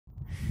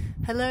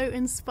Hello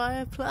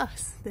Inspire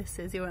Plus, this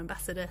is your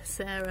ambassador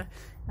Sarah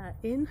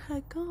in her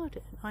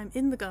garden. I'm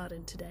in the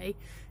garden today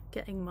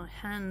getting my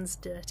hands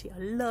dirty. I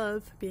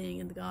love being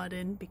in the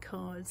garden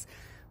because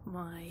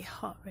my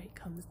heart rate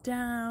comes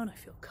down, I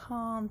feel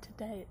calm.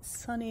 Today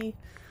it's sunny.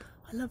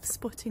 I love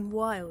spotting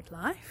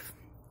wildlife.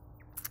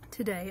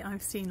 Today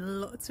I've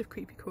seen lots of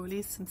creepy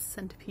crawlies, some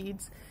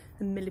centipedes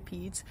and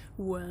millipedes,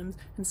 worms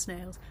and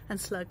snails and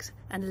slugs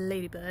and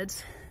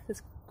ladybirds.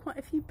 There's quite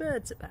a few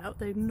birds about,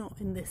 though not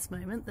in this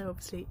moment, they're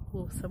obviously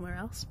all somewhere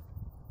else.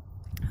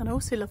 And I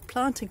also love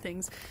planting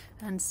things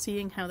and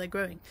seeing how they're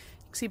growing.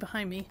 You can see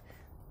behind me,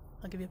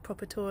 I'll give you a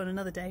proper tour on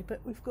another day, but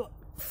we've got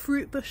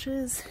fruit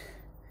bushes,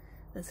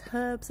 there's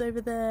herbs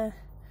over there,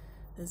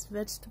 there's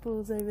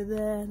vegetables over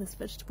there, there's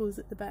vegetables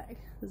at the back,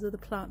 there's other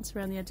plants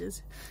around the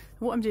edges.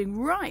 And what I'm doing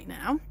right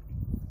now,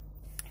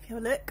 if you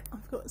have a look,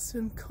 I've got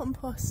some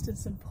compost and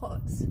some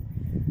pots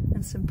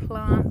and some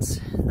plants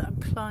that I'm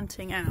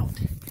planting out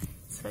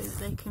so that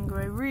they can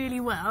grow really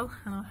well,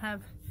 and I'll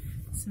have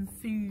some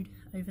food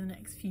over the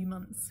next few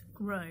months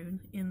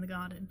grown in the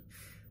garden.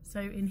 So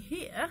in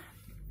here,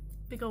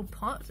 big old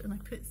pot, and I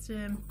put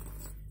some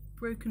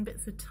broken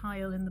bits of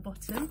tile in the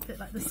bottom, a bit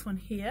like this one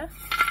here,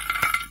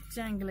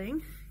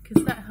 dangling,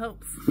 because that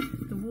helps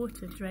the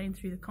water drain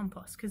through the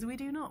compost, because we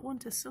do not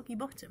want a soggy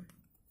bottom.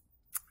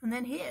 And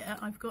then here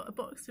I've got a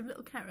box of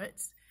little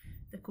carrots,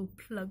 they're called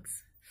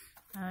plugs,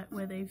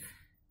 where they've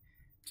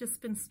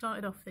just been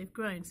started off, they've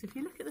grown. So if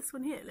you look at this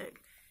one here,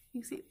 look,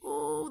 you can see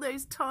all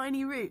those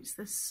tiny roots.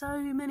 There's so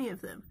many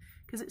of them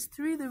because it's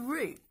through the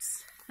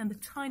roots and the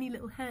tiny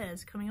little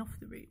hairs coming off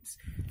the roots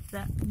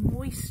that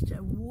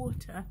moisture,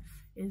 water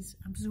is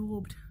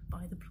absorbed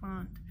by the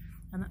plant,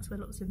 and that's where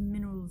lots of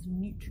minerals and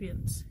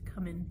nutrients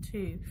come in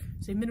too.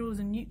 So minerals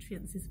and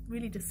nutrients is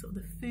really just sort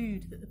of the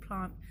food that the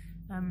plant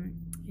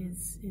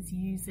is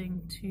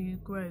using to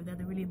grow. They're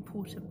the really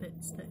important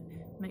bits that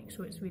make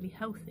sure it's really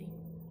healthy.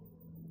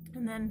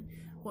 And then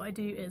what I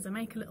do is I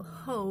make a little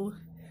hole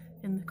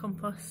in the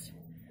compost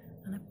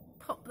and I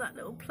pop that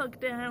little plug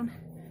down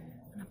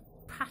and I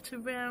pat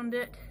around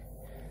it,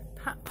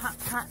 pat, pat,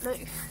 pat, look,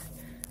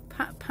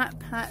 pat, pat,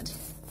 pat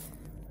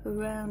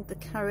around the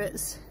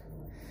carrots,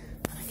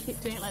 and I keep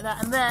doing it like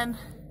that. And then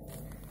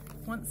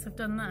once I've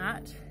done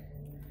that,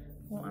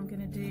 what I'm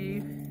going to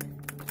do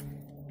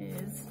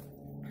is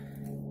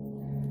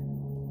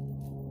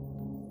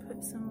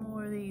put some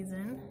more of these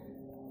in.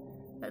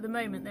 At the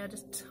moment they're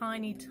just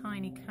tiny,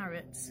 tiny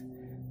carrots.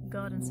 The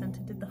garden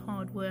centre did the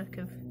hard work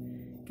of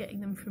getting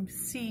them from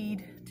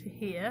seed to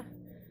here,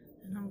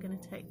 and I'm going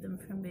to take them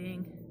from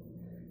being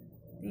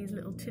these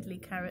little tiddly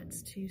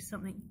carrots to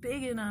something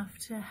big enough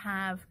to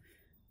have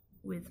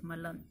with my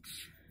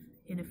lunch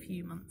in a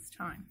few months'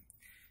 time.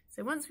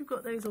 So once we've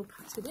got those all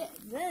patted in,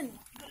 then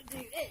what I've got to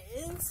do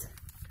is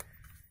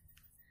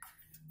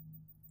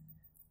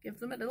give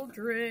them a little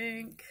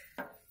drink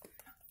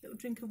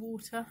of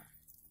water.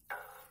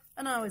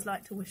 And I always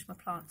like to wish my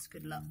plants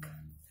good luck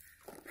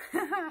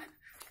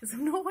because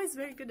I'm not always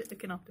very good at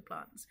looking after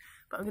plants,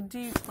 but I'm going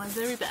to do my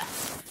very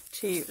best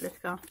to look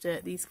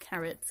after these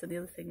carrots and the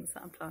other things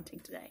that I'm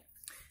planting today,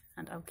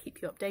 and I'll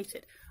keep you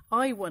updated.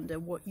 I wonder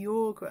what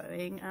you're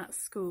growing at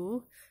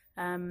school,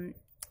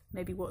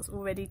 maybe what's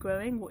already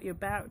growing, what you're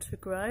about to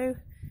grow,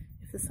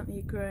 if there's something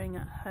you're growing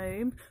at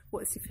home,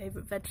 what's your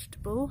favourite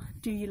vegetable,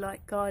 do you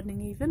like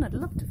gardening even? I'd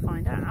love to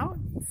find out,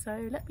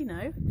 so let me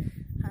know.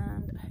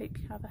 And I hope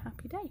you have a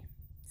happy day.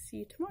 See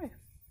you tomorrow.